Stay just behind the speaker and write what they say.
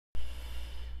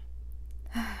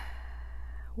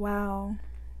Wow,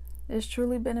 it's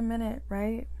truly been a minute,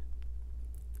 right?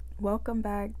 Welcome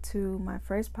back to my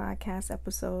first podcast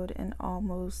episode in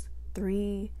almost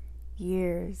 3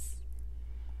 years.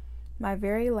 My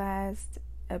very last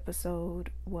episode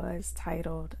was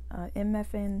titled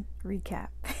MFN Recap,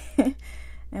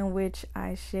 in which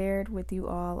I shared with you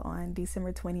all on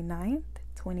December 29th,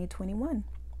 2021.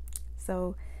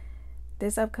 So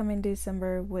this upcoming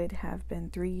December would have been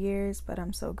 3 years, but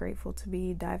I'm so grateful to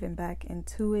be diving back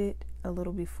into it a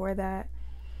little before that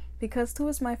because 2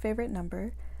 is my favorite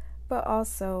number, but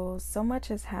also so much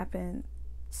has happened,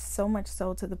 so much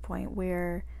so to the point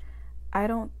where I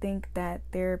don't think that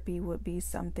therapy would be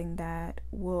something that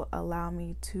will allow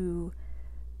me to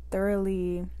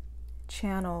thoroughly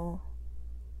channel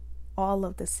all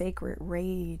of the sacred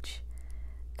rage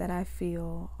that I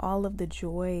feel, all of the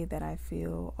joy that I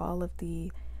feel, all of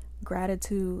the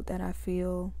gratitude that I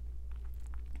feel,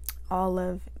 all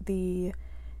of the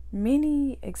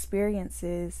many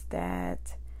experiences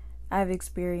that I've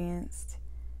experienced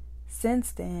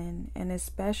since then, and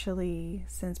especially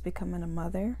since becoming a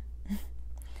mother.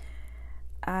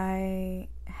 I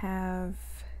have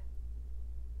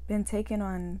been taken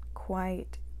on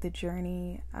quite the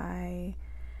journey. I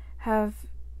have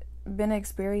been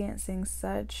experiencing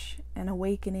such an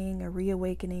awakening, a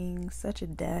reawakening, such a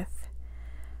death,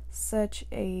 such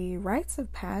a rites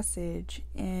of passage,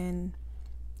 and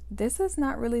this is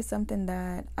not really something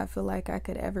that I feel like I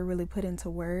could ever really put into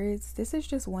words. This is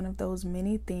just one of those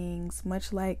many things,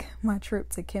 much like my trip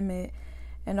to Kemet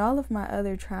and all of my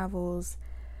other travels,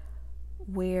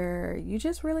 where you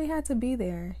just really had to be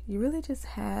there. You really just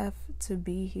have to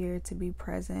be here, to be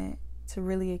present, to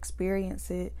really experience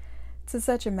it to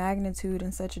such a magnitude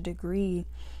and such a degree.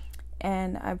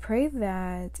 And I pray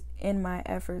that in my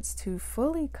efforts to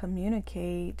fully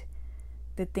communicate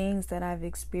the things that I've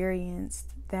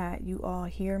experienced, that you all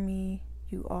hear me,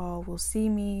 you all will see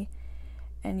me,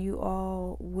 and you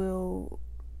all will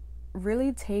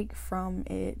really take from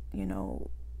it,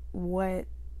 what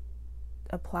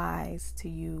applies to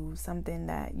you, something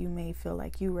that you may feel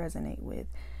like you resonate with.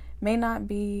 May not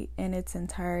be in its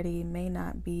entirety, may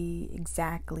not be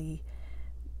exactly,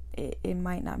 it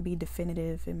might not be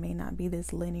definitive, it may not be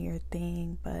this linear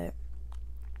thing, but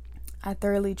I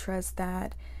thoroughly trust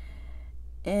that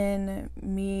in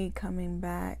me coming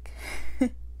back,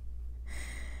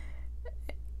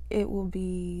 it will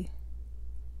be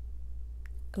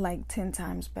like 10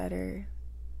 times better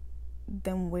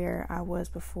than where I was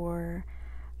before.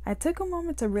 I took a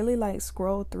moment to really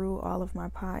scroll through all of my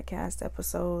podcast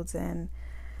episodes, and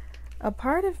a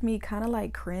part of me kind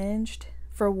of cringed.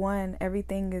 For one,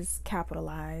 everything is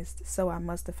capitalized, so I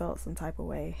must have felt some type of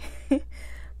way.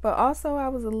 But also I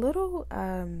was a little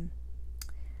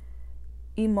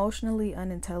emotionally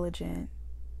unintelligent,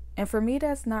 and for me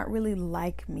that's not really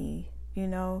like me,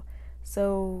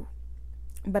 so,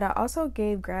 but I also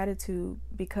gave gratitude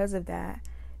because of that.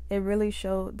 It really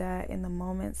showed that in the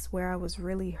moments where I was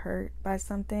really hurt by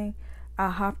something, I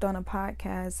hopped on a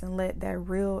podcast and let that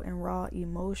real and raw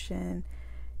emotion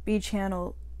be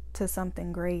channeled to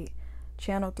something great,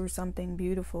 channeled through something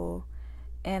beautiful.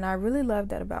 And I really loved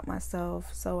that about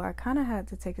myself. So I kind of had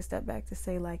to take a step back to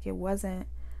say, it wasn't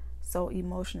so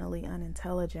emotionally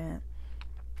unintelligent.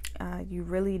 You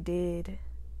really did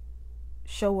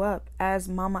show up as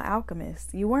Mama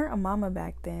Alchemist. You weren't a mama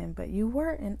back then, but you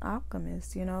were an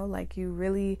alchemist, you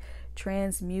really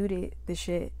transmuted the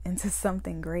shit into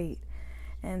something great.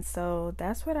 And so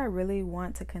that's what I really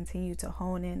want to continue to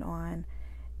hone in on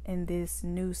in this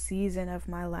new season of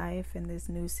my life, in this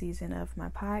new season of my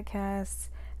podcast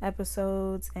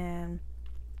episodes. And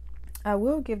I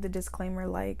will give the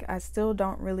disclaimer, I still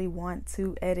don't really want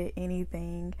to edit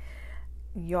anything.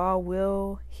 Y'all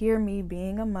will hear me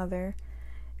being a mother,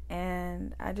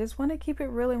 and I just want to keep it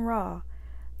real and raw.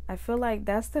 I feel like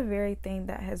that's the very thing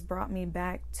that has brought me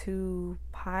back to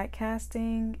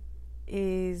podcasting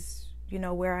is,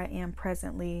 where I am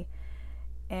presently,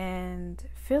 and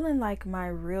feeling like my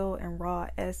real and raw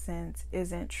essence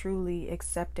isn't truly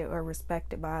accepted or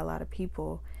respected by a lot of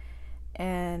people.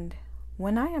 And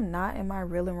when I am not in my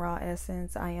real and raw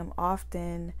essence, I am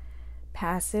often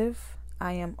passive.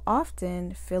 I am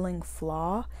often feeling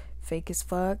fake as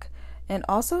fuck, and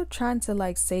also trying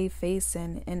to save face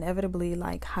and inevitably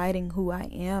hiding who I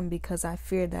am because I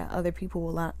fear that other people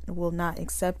will not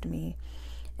accept me.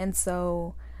 And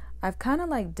so I've kind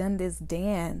of done this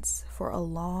dance for a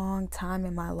long time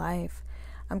in my life.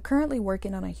 I'm currently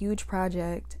working on a huge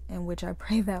project in which I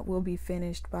pray that will be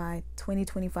finished by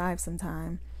 2025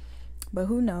 sometime. But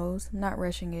who knows? I'm not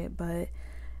rushing it, but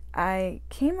I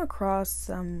came across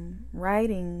some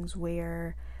writings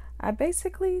where I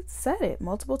basically said it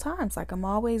multiple times. Like, I'm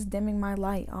always dimming my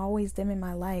light, always dimming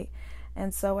my light.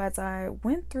 And so as I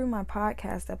went through my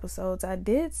podcast episodes, I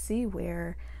did see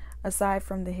where, aside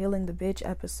from the Healing the Bitch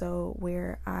episode,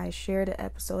 where I shared an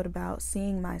episode about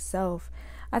seeing myself,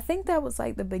 I think that was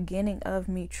like the beginning of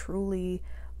me truly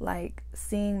like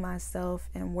seeing myself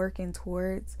and working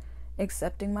towards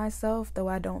accepting myself, though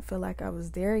I don't feel like I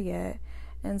was there yet.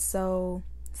 And so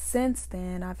since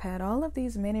then, I've had all of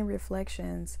these many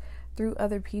reflections through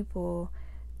other people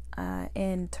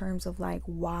in terms of like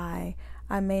why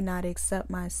I may not accept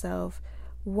myself,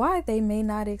 why they may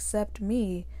not accept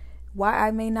me, why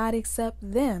I may not accept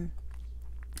them.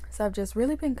 So I've just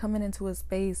really been coming into a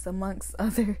space amongst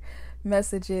other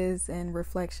messages and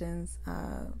reflections,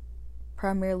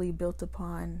 primarily built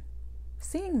upon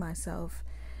seeing myself.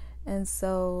 And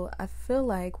so I feel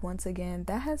like, once again,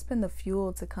 that has been the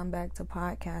fuel to come back to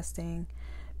podcasting.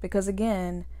 Because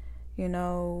again, you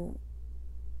know,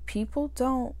 people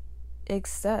don't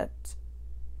accept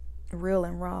real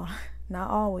and raw.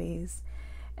 Not always.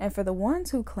 And for the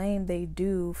ones who claim they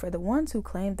do, for the ones who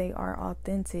claim they are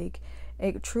authentic,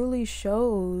 it truly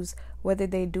shows whether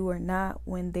they do or not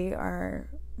when they are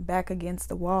back against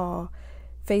the wall,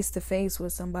 face to face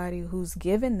with somebody who's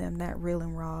given them that real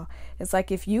and raw. It's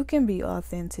like, if you can be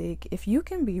authentic, if you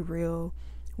can be real,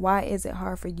 why is it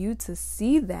hard for you to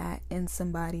see that in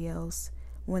somebody else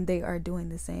when they are doing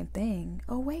the same thing?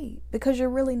 Oh, wait, because you're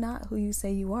really not who you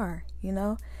say you are, you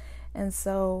know? And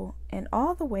so in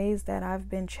all the ways that I've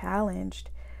been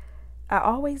challenged, I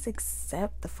always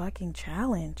accept the fucking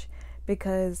challenge,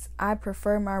 because I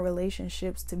prefer my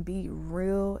relationships to be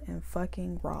real and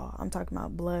fucking raw. I'm talking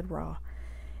about blood raw.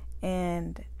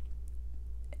 And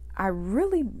I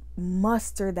really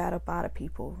muster that up out of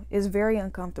people. It's very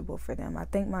uncomfortable for them. I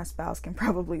think my spouse can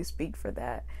probably speak for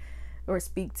that, or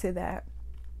speak to that.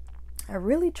 I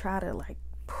really try to like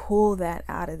pull that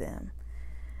out of them.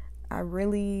 I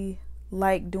really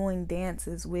like doing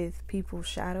dances with people's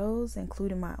shadows,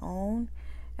 including my own.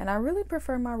 And I really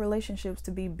prefer my relationships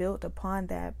to be built upon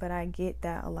that. But I get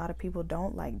that a lot of people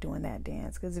don't like doing that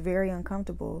dance because it's very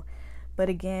uncomfortable. But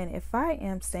again, if I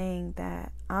am saying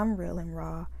that I'm real and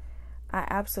raw, I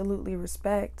absolutely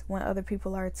respect when other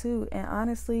people are too. And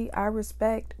honestly, I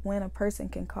respect when a person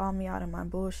can call me out of my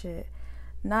bullshit.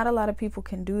 Not a lot of people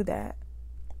can do that.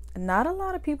 Not a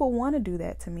lot of people want to do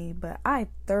that to me, but I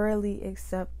thoroughly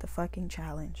accept the fucking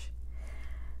challenge.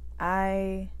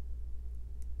 I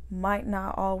might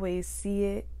not always see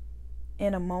it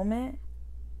in a moment,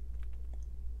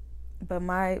 but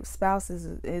my spouse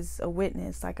is a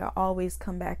witness. Like, I always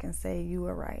come back and say, you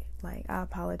were right. Like, I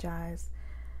apologize.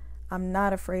 I'm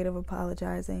not afraid of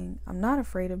apologizing. I'm not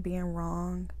afraid of being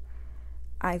wrong.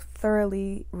 I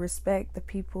thoroughly respect the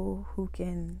people who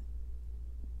can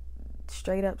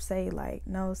straight up say, like,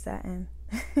 no, Satin,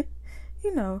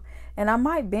 you know. And I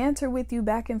might banter with you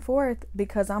back and forth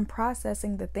because I'm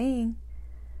processing the thing.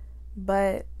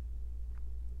 But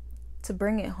to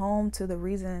bring it home to the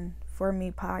reason for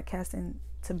me podcasting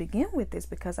to begin with is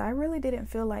because I really didn't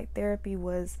feel like therapy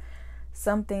was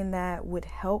something that would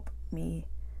help me.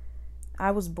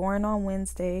 I was born on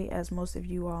Wednesday, as most of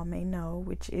you all may know,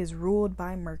 which is ruled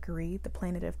by Mercury, the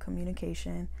planet of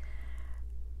communication.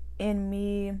 In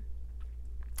me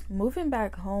moving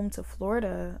back home to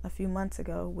Florida a few months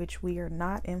ago, which we are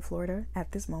not in Florida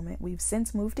at this moment, we've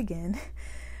since moved again.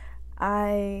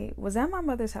 I was at my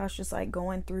mother's house just like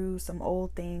going through some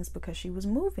old things because she was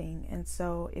moving. And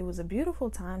so it was a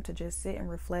beautiful time to just sit and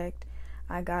reflect.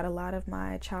 I got a lot of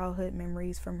my childhood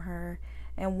memories from her.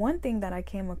 And one thing that I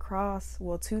came across,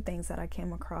 well, two things that I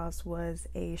came across, was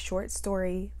a short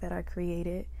story that I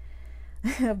created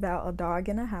about a dog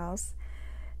in a house.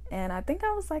 And I think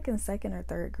I was like in second or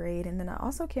third grade. And then I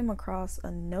also came across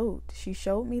a note. She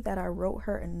showed me that I wrote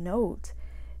her a note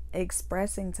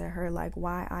expressing to her like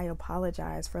why I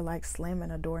apologize for like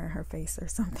slamming a door in her face or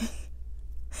something.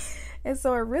 And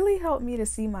so it really helped me to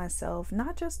see myself,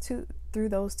 not just through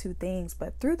those two things,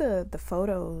 but through the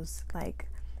photos, like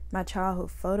my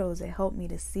childhood photos. It helped me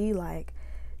to see like,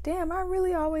 damn, I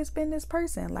really always been this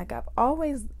person. Like, I've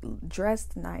always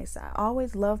dressed nice. I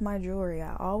always loved my jewelry.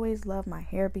 I always loved my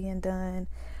hair being done.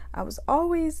 I was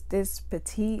always this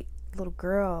petite little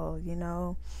girl, you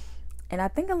know. And I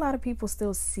think a lot of people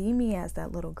still see me as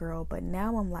that little girl, but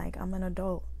now I'm like, I'm an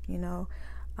adult, you know.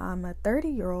 I'm a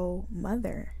 30-year-old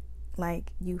mother.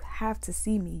 Like, you have to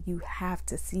see me. You have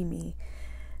to see me.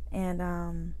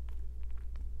 And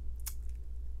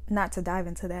not to dive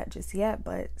into that just yet,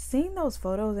 but seeing those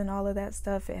photos and all of that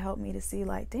stuff, it helped me to see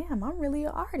like, damn, I'm really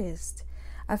an artist.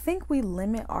 I think we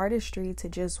limit artistry to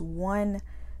just one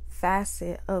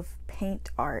facet of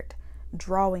paint art,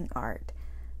 drawing art,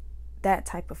 that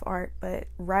type of art. But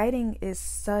writing is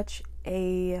such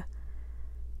a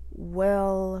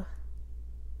well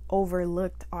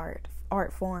overlooked art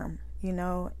form, you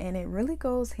know, and it really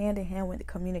goes hand in hand with the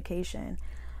communication.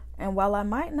 And while I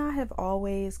might not have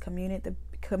always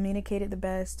communicated the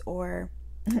best, or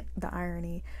the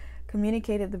irony,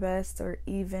 communicated the best, or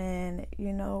even,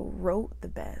 you know, wrote the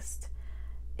best,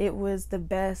 it was the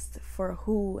best for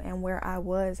who and where I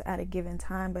was at a given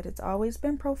time. But it's always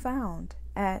been profound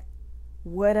at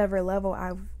whatever level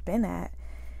I've been at.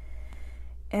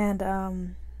 And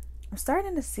I'm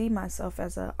starting to see myself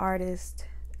as an artist,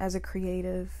 as a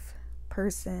creative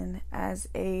person, as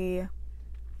a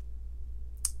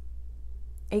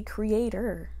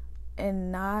creator,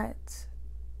 and not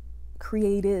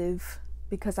creative,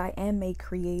 because I am a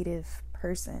creative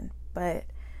person, but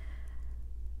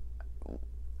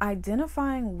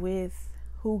identifying with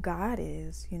who God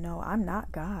is. You know, I'm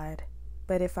not God,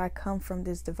 but if I come from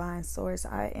this divine source,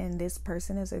 and this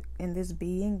person is this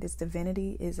being, this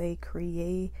divinity is a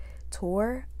creator,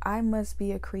 I must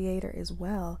be a creator as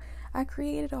well. I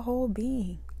created a whole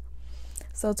being.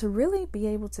 So to really be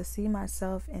able to see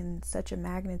myself in such a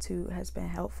magnitude has been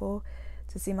helpful.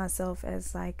 To see myself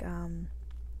as like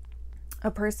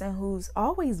a person who's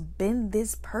always been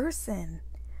this person.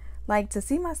 Like, to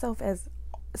see myself as,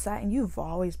 Satin, you've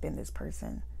always been this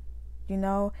person. You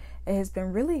know, it has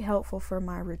been really helpful for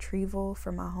my retrieval,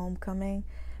 for my homecoming,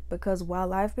 because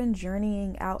while I've been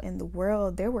journeying out in the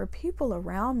world, there were people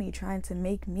around me trying to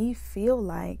make me feel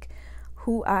like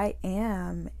who I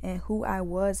am and who I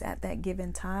was at that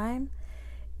given time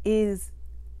is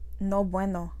no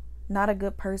bueno, not a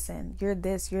good person. You're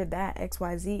this, you're that,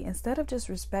 XYZ, instead of just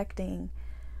respecting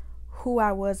who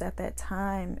I was at that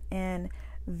time. And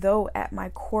though at my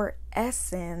core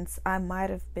essence, I might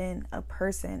have been a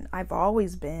person I've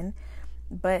always been,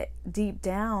 but deep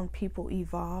down, people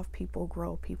evolve, people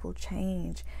grow, people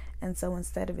change. And so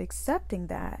instead of accepting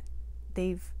that,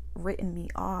 they've written me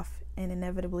off and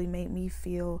inevitably made me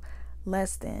feel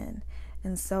less than.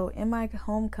 And so in my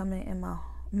homecoming and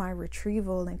my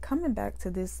retrieval, and coming back to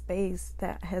this space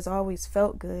that has always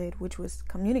felt good, which was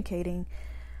communicating,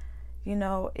 you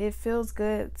know, it feels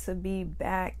good to be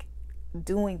back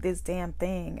doing this damn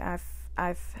thing.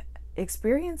 I've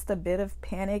experienced a bit of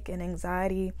panic and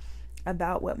anxiety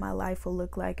about what my life will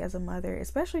look like as a mother,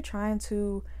 especially trying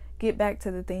to get back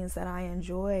to the things that I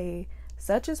enjoy,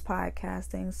 such as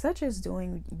podcasting, such as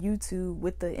doing YouTube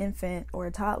with the infant or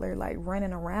a toddler, like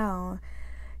running around.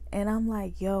 And I'm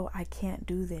like, yo, I can't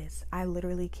do this. I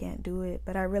literally can't do it.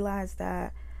 But I realized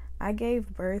that I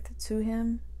gave birth to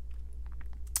him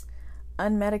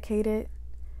unmedicated.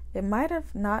 It might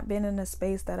have not been in a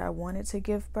space that I wanted to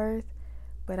give birth,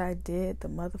 but I did the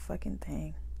motherfucking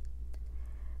thing.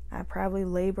 I probably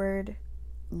labored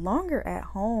longer at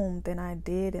home than I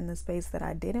did in the space that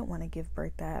I didn't want to give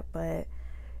birth at. But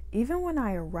even when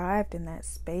I arrived in that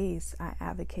space, I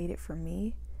advocated for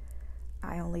me.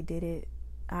 I only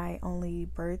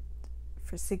birthed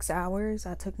for 6 hours.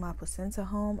 I took my placenta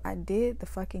home. I did the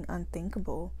fucking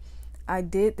unthinkable. I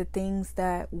did the things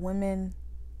that women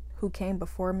who came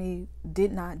before me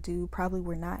did not do, probably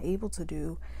were not able to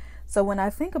do. So when I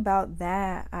think about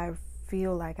that, I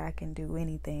feel like I can do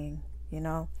anything, you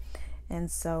know?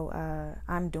 And so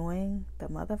I'm doing the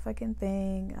motherfucking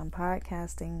thing. I'm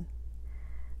podcasting.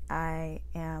 I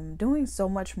am doing so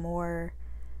much more.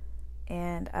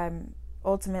 And I'm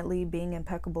ultimately being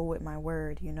impeccable with my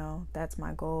word, you know? That's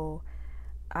my goal.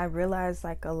 I realized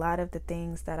like a lot of the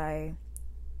things that I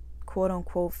quote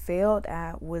unquote failed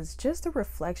at was just a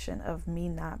reflection of me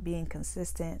not being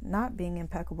consistent, not being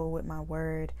impeccable with my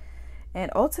word, and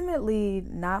ultimately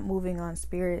not moving on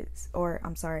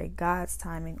God's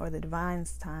timing or the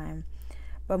divine's time,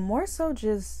 but more so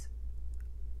just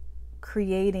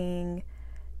creating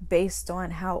based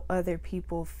on how other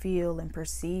people feel and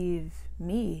perceive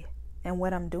me and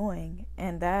what I'm doing.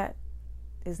 And that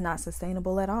is not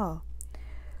sustainable at all.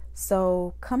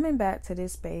 So coming back to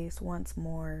this space once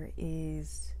more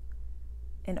is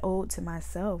an ode to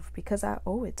myself, because I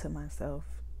owe it to myself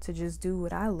to just do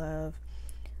what I love,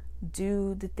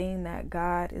 do the thing that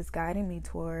God is guiding me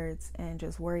towards, and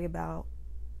just worry about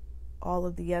all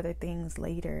of the other things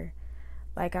later.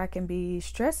 Like, I can be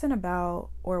stressing about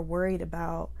or worried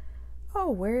about,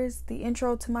 oh, where's the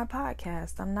intro to my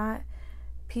podcast? I'm not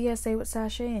PSA with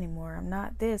Sashay anymore. I'm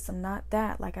not this, I'm not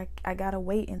that. Like, I gotta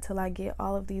wait until I get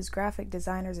all of these graphic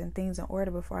designers and things in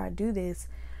order before I do this.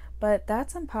 But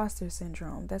that's imposter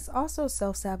syndrome. That's also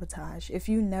self-sabotage. If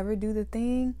you never do the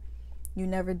thing, You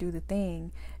never do the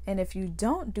thing. And if you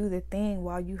don't do the thing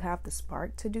while you have the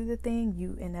spark to do the thing,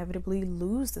 you inevitably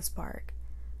lose the spark.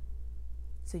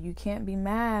 So you can't be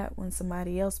mad when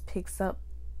somebody else picks up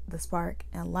the spark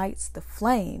and lights the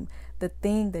flame, the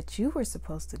thing that you were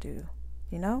supposed to do,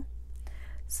 you know?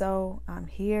 So I'm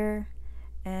here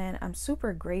and I'm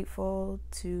super grateful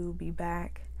to be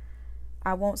back.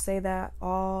 I won't say that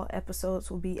all episodes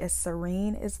will be as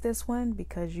serene as this one,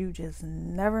 because you just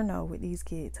never know with these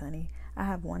kids, honey. I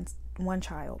have one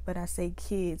child, but I say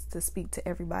kids to speak to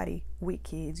everybody with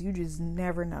kids. You just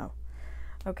never know.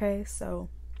 Okay, so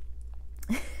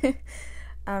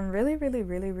I'm really, really,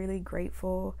 really, really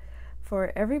grateful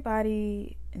for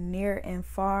everybody near and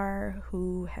far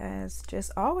who has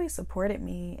just always supported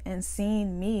me and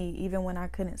seen me even when I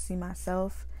couldn't see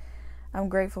myself. I'm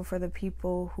grateful for the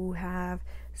people who have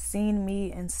seen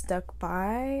me and stuck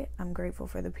by. I'm grateful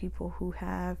for the people who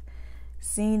have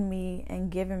seen me and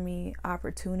given me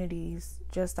opportunities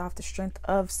just off the strength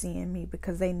of seeing me,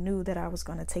 because they knew that I was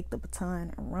going to take the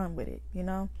baton and run with it, you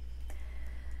know?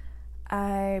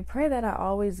 I pray that I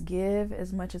always give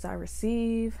as much as I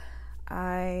receive.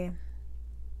 I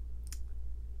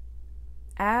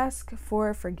ask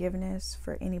for forgiveness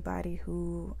for anybody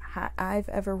who I've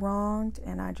ever wronged,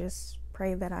 and I just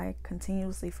pray that I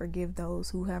continuously forgive those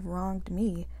who have wronged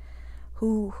me,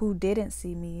 who didn't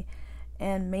see me,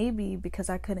 and maybe because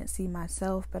I couldn't see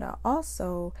myself, but I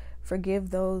also forgive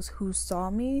those who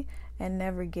saw me and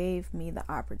never gave me the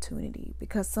opportunity,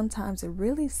 because sometimes it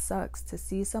really sucks to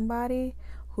see somebody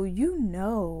who you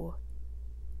know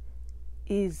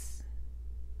is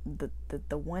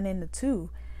the one and the two.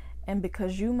 And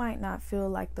because you might not feel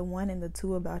like the one and the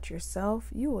two about yourself,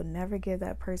 you will never give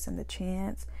that person the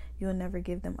chance. You will never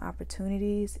give them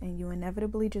opportunities, and you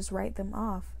inevitably just write them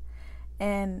off.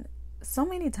 And so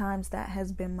many times that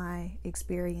has been my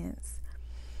experience,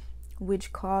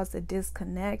 which caused a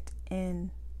disconnect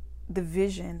in the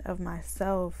vision of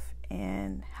myself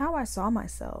and how I saw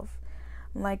myself.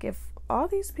 Like, if all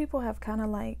these people have kind of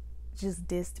like just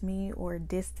dissed me or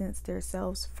distanced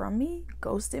themselves from me,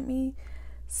 ghosted me,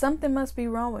 something must be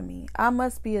wrong with me. I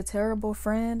must be a terrible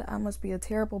friend. I must be a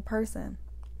terrible person.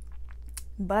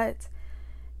 But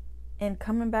in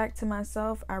coming back to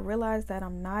myself, I realized that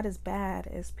I'm not as bad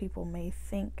as people may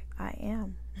think I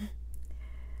am.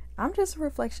 I'm just a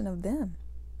reflection of them.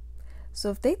 So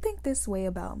if they think this way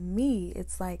about me,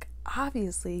 it's like,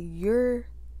 obviously you're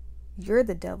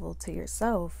the devil to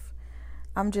yourself.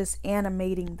 I'm just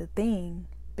animating the thing,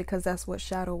 because that's what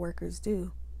shadow workers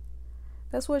do.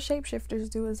 That's what shapeshifters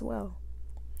do as well.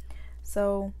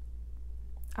 So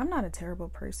I'm not a terrible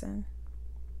person.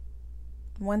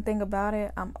 One thing about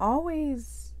it, I'm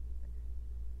always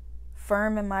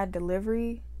firm in my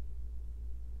delivery,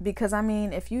 because I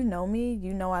mean, if you know me,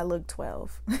 you know I look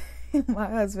 12. My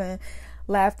husband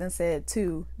laughed and said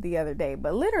 2 the other day,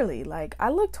 but literally, like, I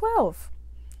look 12.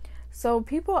 So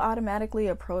people automatically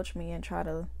approach me and try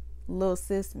to little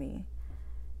sis me.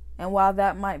 And while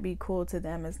that might be cool to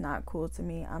them, it's not cool to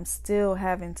me. I'm still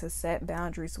having to set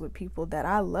boundaries with people that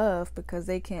I love, because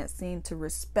they can't seem to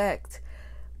respect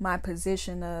my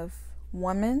position of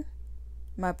woman,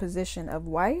 my position of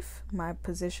wife, my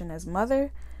position as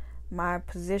mother, my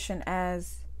position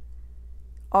as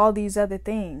all these other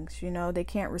things. You know, they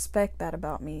can't respect that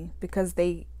about me, because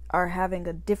they are having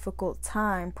a difficult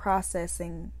time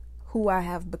processing who I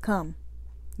have become,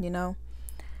 you know?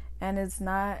 And it's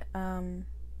not,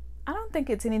 I don't think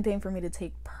it's anything for me to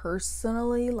take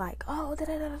personally, like, oh, da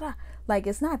da da da. Like,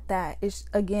 it's not that. It's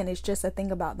just a thing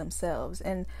about themselves.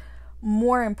 And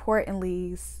more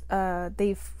importantly,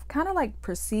 they've kind of like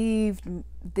perceived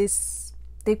this,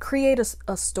 they create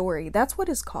a story. That's what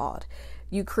it's called.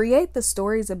 You create the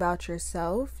stories about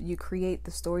yourself, you create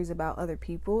the stories about other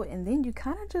people, and then you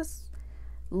kind of just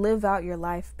live out your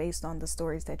life based on the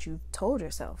stories that you've told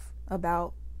yourself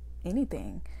about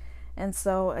anything. And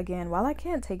so, again, while I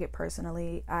can't take it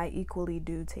personally, I equally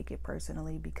do take it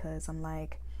personally, because I'm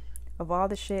like, of all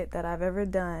the shit that I've ever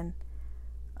done,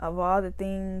 of all the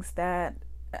things that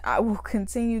I will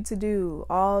continue to do,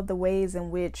 all the ways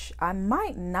in which I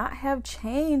might not have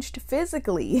changed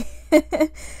physically,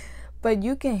 but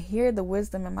you can hear the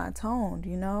wisdom in my tone,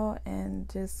 you know, and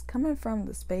just coming from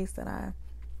the space that I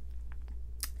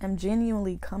am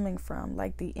genuinely coming from,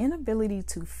 like the inability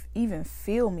to even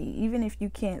feel me, even if you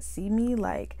can't see me,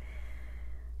 like,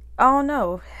 I don't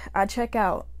know, I check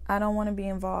out. I don't want to be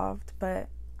involved, but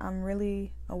I'm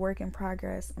really a work in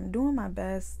progress. I'm doing my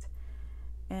best,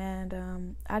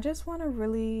 and I just want to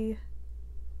really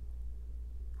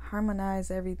harmonize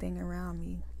everything around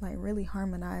me, like really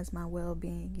harmonize my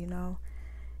well-being, you know,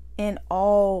 in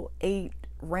all 8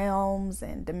 realms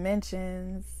and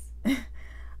dimensions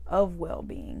of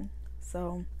well-being.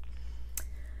 So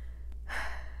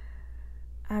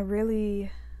I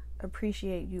really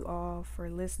appreciate you all for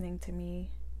listening to me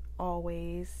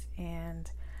always,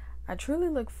 and I truly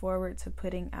look forward to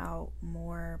putting out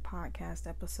more podcast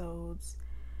episodes.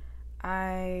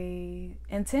 I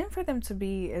intend for them to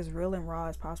be as real and raw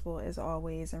as possible, as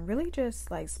always, and really just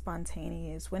like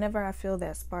spontaneous. Whenever I feel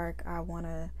that spark, I want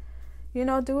to,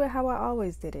 do it how I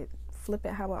always did it, flip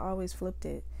it how I always flipped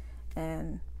it.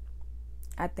 And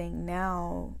I think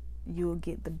now you'll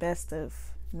get the best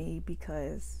of me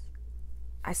because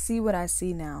I see what I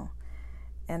see now,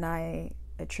 and I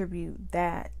attribute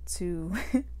that to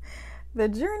the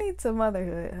journey to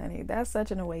motherhood, honey. That's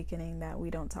such an awakening that we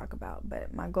don't talk about,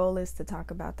 but my goal is to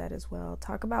talk about that as well.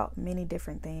 Talk about many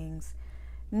different things.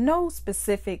 No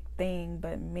specific thing,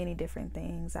 but many different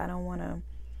things. I don't want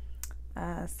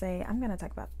to say I'm going to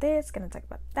talk about this, going to talk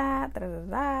about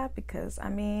that, because I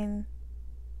mean,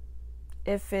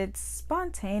 if it's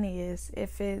spontaneous,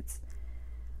 if it's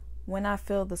when I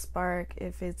feel the spark,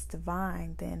 if it's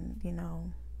divine, then,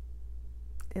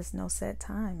 it's no set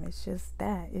time. It's just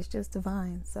that. It's just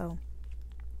divine. So,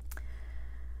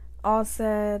 all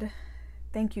said,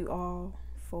 thank you all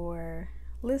for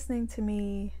listening to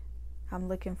me. I'm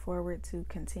looking forward to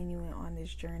continuing on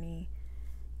this journey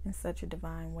in such a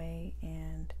divine way.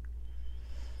 And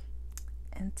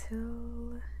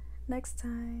until next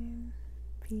time,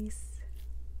 peace.